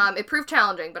job. It proved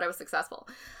challenging, but I was successful.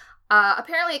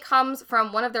 Apparently it comes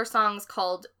from one of their songs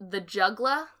called The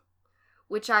Juggla,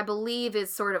 which I believe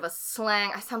is sort of a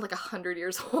slang. I sound like 100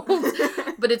 years old,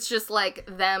 but it's just like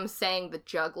them saying the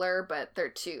juggler, but they're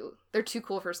too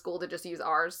cool for school to just use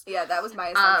ours. Yeah, that was my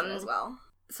assumption as well.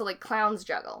 So, like, clowns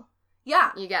juggle.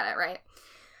 Yeah. You get it, right?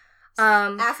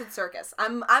 Acid circus.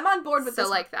 I'm on board with this. So,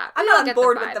 like that. I'm not on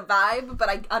board with the vibe, but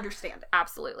I understand it.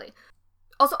 Absolutely.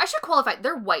 Also, I should qualify,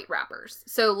 they're white rappers.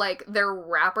 So, like, they're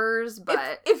rappers,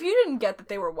 but... If you didn't get that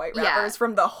they were white rappers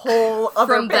from the whole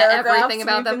other from everything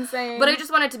about them. But I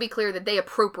just wanted to be clear that they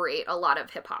appropriate a lot of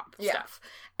hip-hop stuff.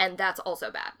 And that's also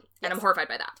bad. And I'm horrified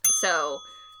by that. So,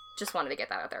 just wanted to get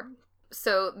that out there.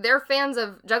 So,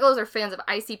 Juggalos are fans of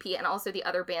ICP and also the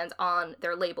other bands on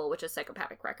their label, which is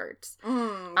Psychopathic Records.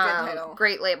 Good title.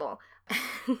 Great label.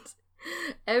 And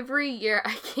every year,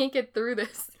 I can't get through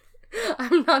this.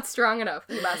 I'm not strong enough.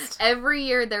 You must. Every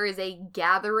year there is a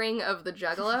gathering of the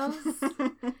Juggalos.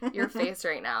 Your face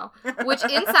right now. Which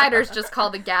insiders just call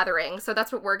the gathering. So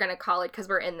that's what we're going to call it because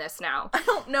we're in this now. I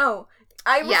don't know.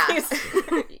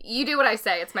 You do what I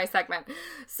say. It's my segment.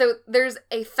 So there's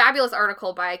a fabulous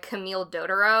article by Camille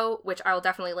Dodaro, which I'll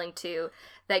definitely link to,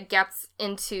 that gets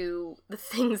into the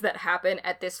things that happen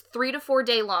at this 3 to 4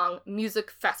 day long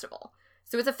music festival.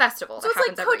 So it's a festival. So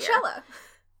it's like Coachella.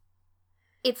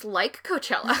 It's like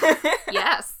Coachella.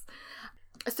 Yes.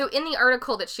 So in the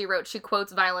article that she wrote, she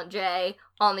quotes Violent J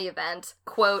on the event.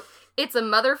 Quote, "It's a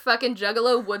motherfucking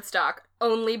Juggalo Woodstock,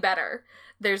 only better.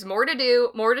 There's more to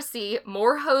do, more to see,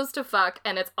 more hoes to fuck,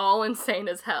 and it's all insane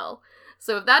as hell."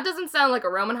 So if that doesn't sound like a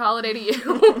Roman holiday to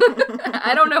you,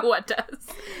 I don't know what does.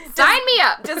 Sign me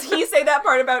up! Does he say that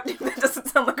part about that doesn't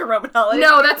sound like a Roman holiday?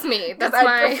 No, that's me. That's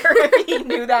I'd prefer if he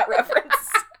knew that reference.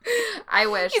 I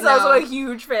wish. He's also a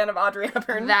huge fan of Audrey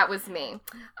Hepburn. That was me.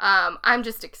 I'm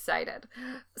just excited.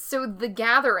 So the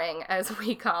gathering, as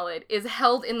we call it, is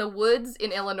held in the woods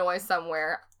in Illinois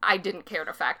somewhere. I didn't care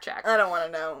to fact check. I don't want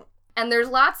to know. And there's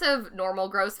lots of normal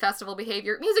gross festival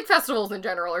behavior. Music festivals in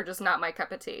general are just not my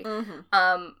cup of tea.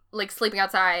 Mm-hmm. Like sleeping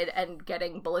outside and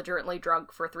getting belligerently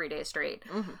drunk for 3 days straight.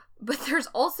 Mm-hmm. But there's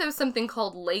also something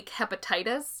called Lake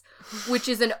Hepatitis, which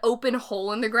is an open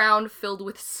hole in the ground filled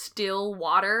with still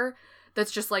water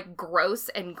that's just like gross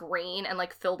and green and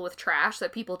like filled with trash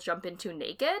that people jump into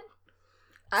naked.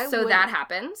 That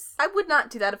happens. I would not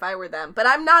do that if I were them, but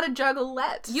I'm not a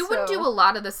juggalette. You would do a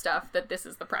lot of the stuff that this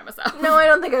is the premise of. No, I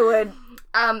don't think I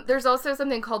would. There's also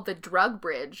something called the Drug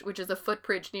Bridge, which is a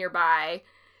footbridge nearby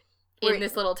in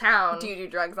this little town. Do you do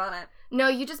drugs on it? No,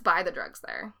 you just buy the drugs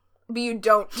there. But you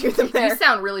don't do them there. You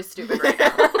sound really stupid right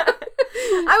now.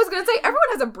 I was going to say, everyone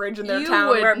has a bridge in their town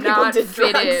where people did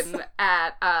fit drugs. in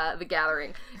at the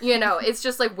gathering. You know, it's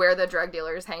just like where the drug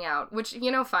dealers hang out, which,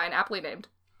 you know, fine, aptly named.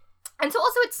 And so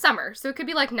also it's summer, so it could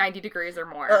be like 90 degrees or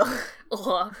more.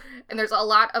 Ugh. And there's a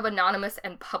lot of anonymous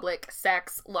and public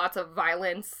sex, lots of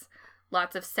violence,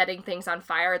 lots of setting things on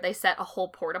fire. They set a whole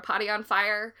porta potty on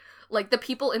fire. Like, the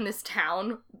people in this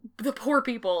town, the poor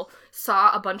people,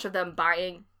 saw a bunch of them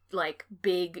buying, like,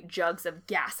 big jugs of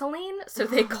gasoline, so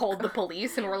they called the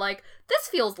police and were like, this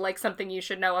feels like something you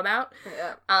should know about.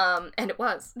 Yeah. And it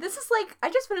was. This is like, I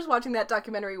just finished watching that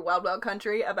documentary Wild Wild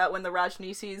Country about when the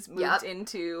Rajneeshis moved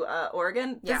into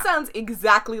Oregon. This sounds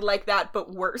exactly like that,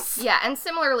 but worse. Yeah, and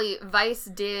similarly, Vice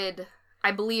did,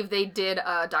 I believe they did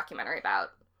a documentary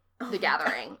about the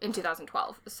gathering in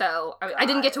 2012. So, I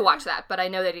didn't get to watch that, but I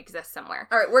know that it exists somewhere.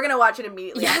 All right, we're going to watch it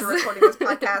immediately after recording this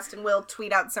podcast, and we'll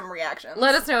tweet out some reactions.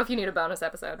 Let us know if you need a bonus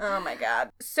episode. Oh my god.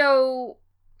 So,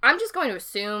 I'm just going to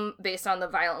assume, based on the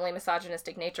violently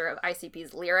misogynistic nature of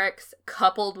ICP's lyrics,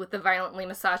 coupled with the violently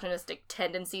misogynistic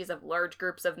tendencies of large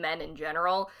groups of men in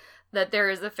general, that there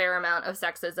is a fair amount of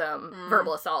sexism,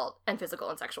 verbal assault, and physical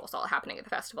and sexual assault happening at the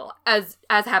festival, as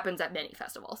happens at many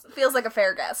festivals. Feels like a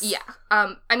fair guess. Yeah.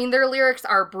 I mean, their lyrics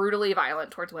are brutally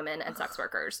violent towards women and sex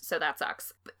workers, so that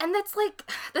sucks. And that's like,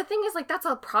 the thing is, like, that's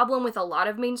a problem with a lot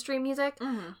of mainstream music,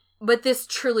 but this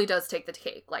truly does take the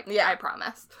cake, like, I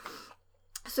promise.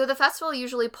 So the festival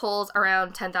usually pulls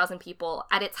around 10,000 people.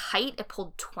 At its height, it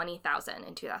pulled 20,000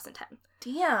 in 2010.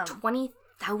 Damn.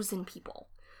 20,000 people.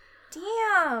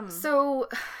 Damn. So,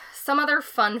 some other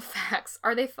fun facts.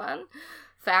 Are they fun?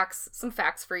 Some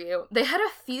facts for you. They had a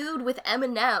feud with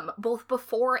Eminem, both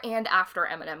before and after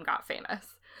Eminem got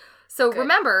famous. So,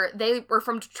 remember, they were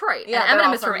from Detroit, and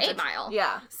Eminem is from 8 Mile.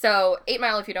 Yeah. So, 8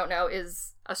 Mile, if you don't know,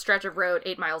 is a stretch of road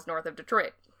 8 miles north of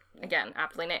Detroit. Again,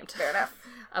 aptly named. Fair enough.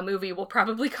 A movie we'll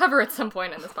probably cover at some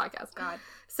point in this podcast. God.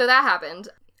 So that happened.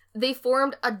 They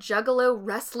formed a Juggalo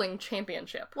Wrestling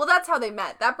Championship. Well, that's how they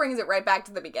met. That brings it right back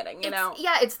to the beginning, you know?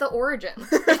 Yeah, it's the origin.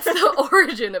 It's the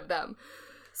origin of them.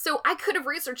 So I could have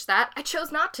researched that. I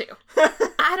chose not to.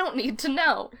 I don't need to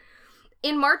know.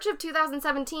 In March of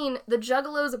 2017, the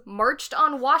Juggalos marched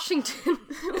on Washington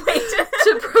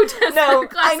to protest their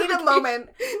classification. I need a moment.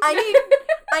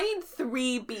 I need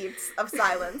 3 beats of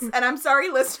silence. And I'm sorry,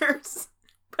 listeners,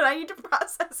 but I need to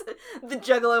process it. The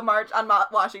Juggalo March on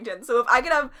Washington. So if I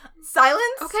could have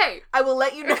silence, okay, I will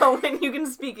let you know when you can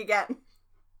speak again.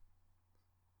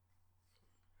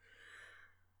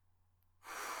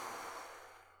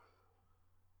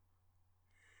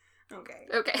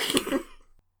 Okay.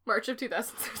 March of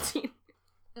 2017.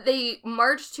 They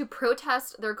marched to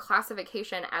protest their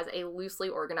classification as a loosely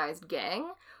organized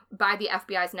gang by the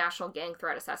FBI's National Gang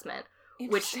Threat Assessment,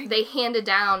 which they handed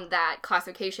down that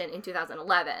classification in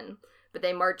 2011, but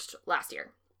they marched last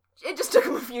year. It just took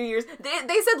them a few years.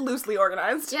 They said loosely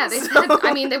organized. Yeah, they said,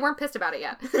 I mean, they weren't pissed about it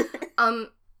yet.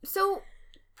 So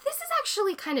this is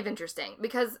actually kind of interesting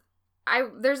because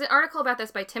there's an article about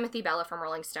this by Timothy Bella from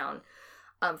Rolling Stone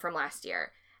from last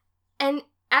year. And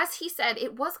as he said,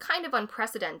 it was kind of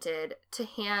unprecedented to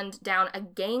hand down a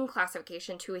gang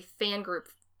classification to a fan group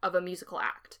of a musical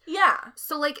act. Yeah.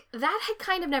 So, like, that had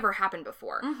kind of never happened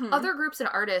before. Mm-hmm. Other groups and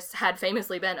artists had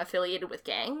famously been affiliated with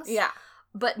gangs. Yeah.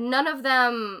 But none of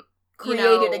them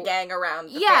created a gang around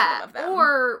the fandom of them.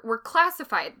 Or were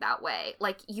classified that way.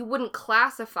 Like, you wouldn't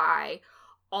classify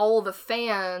all the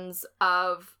fans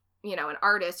of, you know, an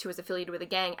artist who was affiliated with a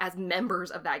gang as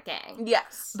members of that gang.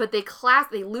 Yes. But they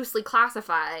loosely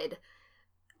classified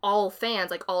all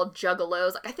fans, like all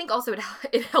juggalos. Like, I think also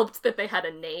it helped that they had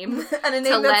a name and a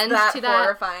name that's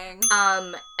horrifying.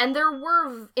 And there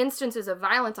were instances of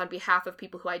violence on behalf of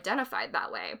people who identified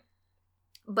that way.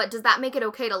 But does that make it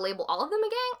okay to label all of them a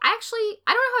gang? I don't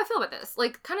know how I feel about this.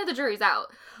 Like, kind of the jury's out.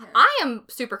 Yeah. I am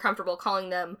super comfortable calling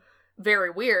them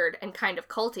very weird and kind of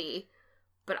culty,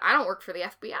 but I don't work for the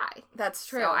FBI. That's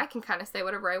true. So I can kind of say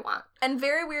whatever I want. And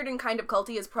very weird and kind of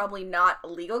culty is probably not a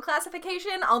legal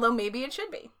classification, although maybe it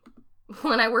should be.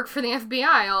 When I work for the FBI,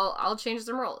 I'll change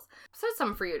some rules. So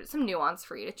some nuance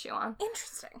for you to chew on.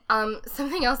 Interesting.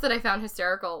 Something else that I found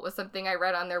hysterical was something I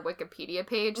read on their Wikipedia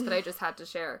page that I just had to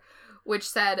share, which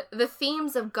said, the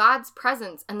themes of God's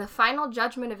presence and the final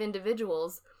judgment of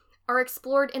individuals are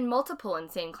explored in multiple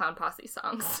Insane Clown Posse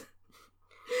songs.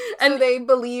 And so they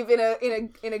believe in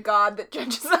a God that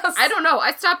judges us. I don't know.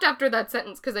 I stopped after that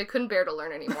sentence because I couldn't bear to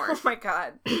learn anymore. Oh my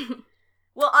god.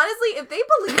 Well, honestly, if they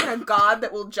believe in a God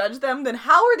that will judge them, then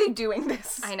how are they doing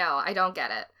this? I know. I don't get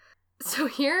it. So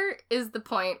here is the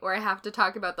point where I have to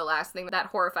talk about the last thing that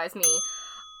horrifies me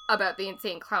about the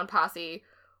Insane Clown Posse,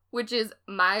 which is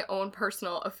my own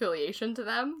personal affiliation to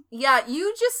them. Yeah,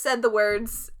 you just said the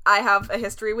words, I have a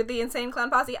history with the Insane Clown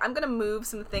Posse. I'm gonna move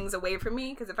some things away from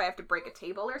me, because if I have to break a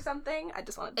table or something, I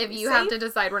just want to be safe. Have to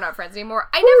decide we're not friends anymore.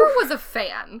 I never was a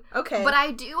fan. Okay. But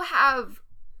I do have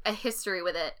a history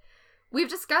with it. We've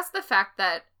discussed the fact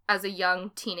that as a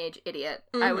young teenage idiot,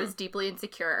 I was deeply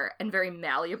insecure and very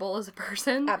malleable as a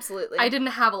person. Absolutely. I didn't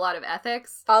have a lot of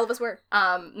ethics. All of us were.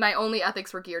 My only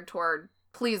ethics were geared toward,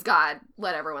 please God,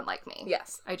 let everyone like me.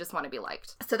 Yes. I just want to be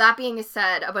liked. So that being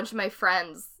said, a bunch of my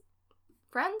friends?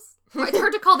 It's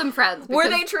hard to call them friends. Were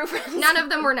they true friends? None of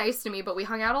them were nice to me, but we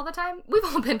hung out all the time. We've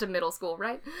all been to middle school,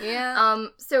 right? Yeah.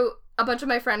 So a bunch of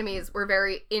my frenemies were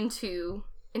very into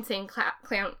Insane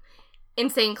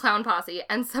Clown Posse,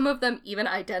 and some of them even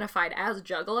identified as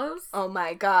juggalos. Oh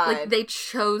my god. Like, they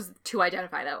chose to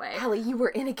identify that way. Ellie, you were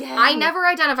in a gang. I never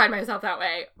identified myself that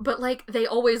way, but, like, they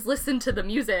always listened to the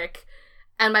music,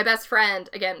 and my best friend,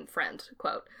 again, friend,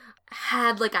 quote,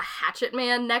 had, like, a Hatchet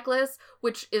Man necklace,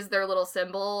 which is their little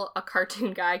symbol, a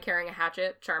cartoon guy carrying a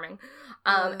hatchet, charming.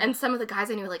 And some of the guys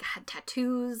I knew, like, had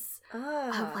tattoos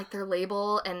of, like, their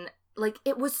label, and, like,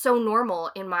 it was so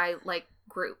normal in my, like,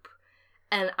 group.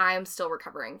 And I'm still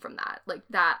recovering from that. Like,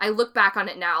 that, I look back on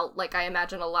it now, like, I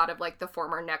imagine a lot of, like, the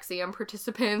former NXIVM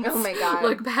participants. Oh my god.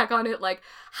 Look back on it, like,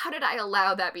 how did I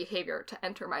allow that behavior to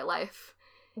enter my life?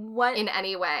 In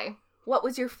any way? What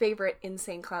was your favorite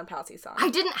Insane Clown Posse song? I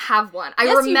didn't have one.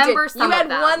 I remember some of them.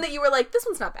 You had one that you were like, this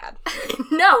one's not bad.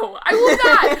 No, I will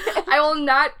not. I will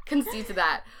not concede to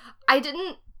that. I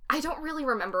don't really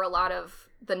remember a lot of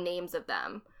the names of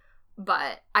them,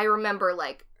 but I remember,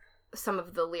 like, some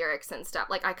of the lyrics and stuff.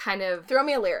 Like, I kind of... Throw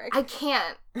me a lyric. I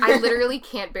can't. I literally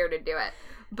can't bear to do it.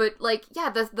 But, like, yeah,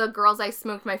 the girls I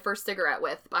smoked my first cigarette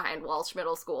with behind Walsh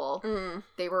Middle School,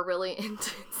 they were really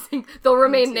into Insane... They'll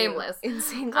remain nameless.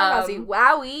 Insane Clown Posse.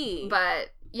 Wowee.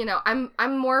 But, you know,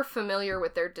 I'm more familiar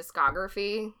with their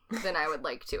discography than I would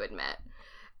like to admit.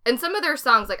 And some of their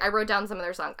songs, like, I wrote down some of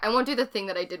their songs. I won't do the thing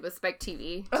that I did with Spike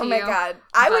TV. Oh my god.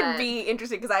 I would be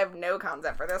interested because I have no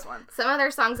concept for this one. Some of their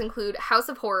songs include House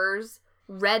of Horrors,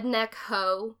 Redneck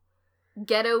Ho,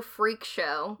 Ghetto Freak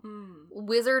Show,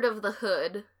 Wizard of the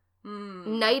Hood,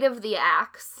 Night of the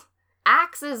Axe.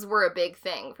 Axes were a big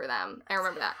thing for them. I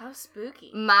remember that. How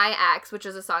spooky. My Axe, which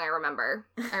is a song I remember.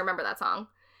 I remember that song.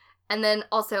 And then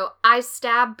also, I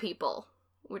Stab People.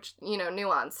 Which, you know,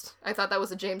 nuanced. I thought that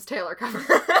was a James Taylor cover.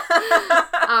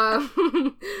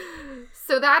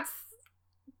 So that's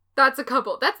a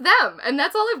couple. That's them. And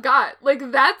that's all I've got. Like,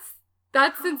 that's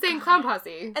Insane Clown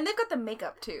Posse. And they've got the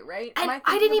makeup, too, right? And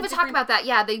I didn't even talk about that.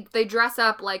 Yeah, they dress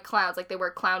up like clowns. Like, they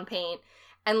wear clown paint.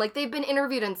 And, like, they've been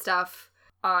interviewed and stuff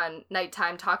on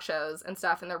nighttime talk shows and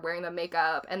stuff. And they're wearing the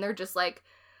makeup. And they're just, like...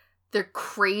 They're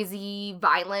crazy,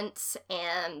 violent,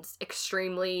 and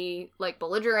extremely, like,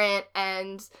 belligerent,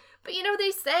 but, you know,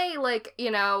 they say, like, you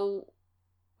know,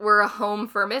 we're a home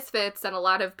for misfits, and a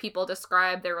lot of people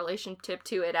describe their relationship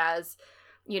to it as,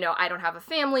 you know, I don't have a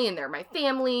family, and they're my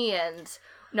family, and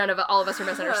all of us are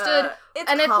misunderstood.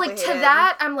 It's like, to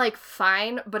that, I'm like,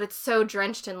 fine, but it's so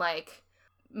drenched in, like,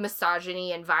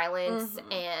 misogyny and violence,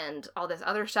 and all this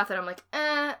other stuff that I'm like,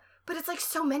 But it's like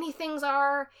so many things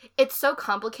are. It's so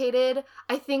complicated.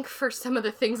 I think for some of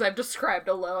the things I've described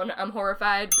alone, I'm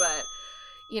horrified. But,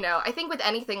 you know, I think with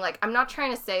anything, like, I'm not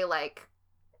trying to say, like...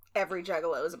 Every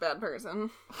juggalo is a bad person.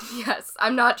 Yes,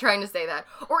 I'm not trying to say that.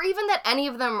 Or even that any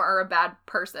of them are a bad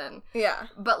person. Yeah.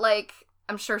 But, like,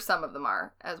 I'm sure some of them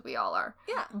are, as we all are.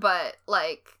 Yeah. But,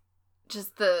 like,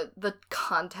 just the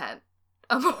content,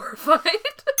 I'm horrified.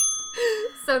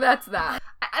 So that's that.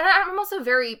 And I'm also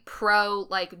very pro,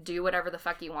 like, do whatever the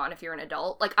fuck you want if you're an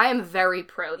adult. Like, I am very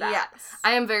pro that. Yes.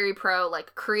 I am very pro,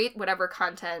 like, create whatever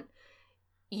content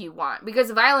you want.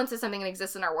 Because violence is something that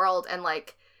exists in our world and,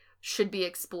 like, should be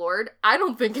explored. I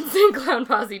don't think Insane Clown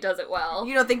Posse does it well.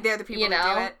 You don't think they're the people who do it?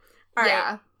 All right.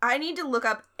 Yeah. I need to look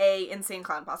up a Insane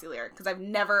Clown Posse lyric because I've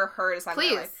never heard a song in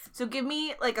my life. So give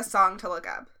me, like, a song to look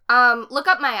up. Look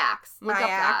up My Axe. Look up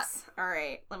Axe. That. All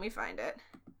right. Let me find it.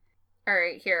 All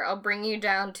right. Here. I'll bring you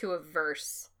down to a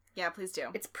verse. Yeah, please do.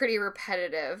 It's pretty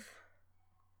repetitive.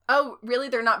 Oh, really?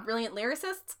 They're not brilliant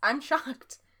lyricists? I'm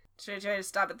shocked. Should I try to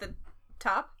stop at the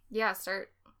top? Yeah,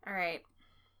 start. All right.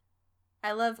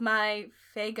 I love my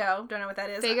Faygo. Don't know what that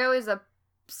is. Faygo is a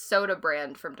soda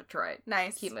brand from Detroit.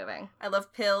 Nice. Keep moving. I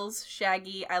love pills,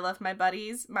 Shaggy. I love my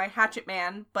buddies, my hatchet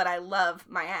man, but I love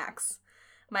my axe.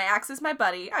 My axe is my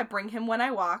buddy. I bring him when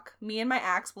I walk. Me and my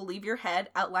axe will leave your head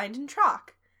outlined in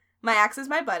chalk. My axe is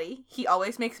my buddy. He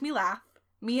always makes me laugh.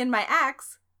 Me and my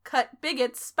axe cut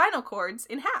bigots' spinal cords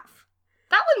in half.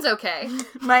 That one's okay.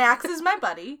 My axe is my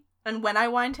buddy, and when I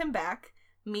wind him back,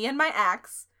 me and my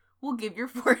axe will give your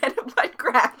forehead a butt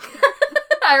crack.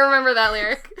 I remember that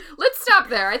lyric. Let's stop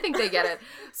there. I think they get it.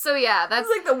 So yeah, that's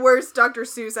like the worst Dr.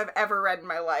 Seuss I've ever read in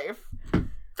my life.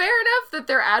 Fair enough that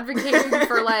they're advocating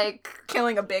for, like...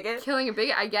 Killing a bigot,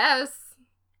 I guess.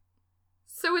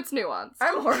 So it's nuanced.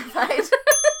 I'm horrified.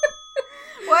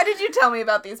 Why did you tell me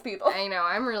about these people? I know,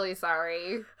 I'm really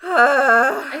sorry.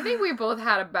 I think we both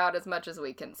had about as much as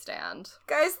we can stand.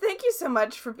 Guys, thank you so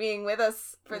much for being with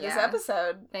us for this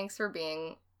episode. Thanks for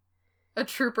being a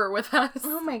trooper with us.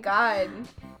 Oh my god.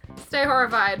 Stay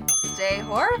horrified. Stay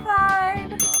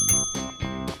horrified.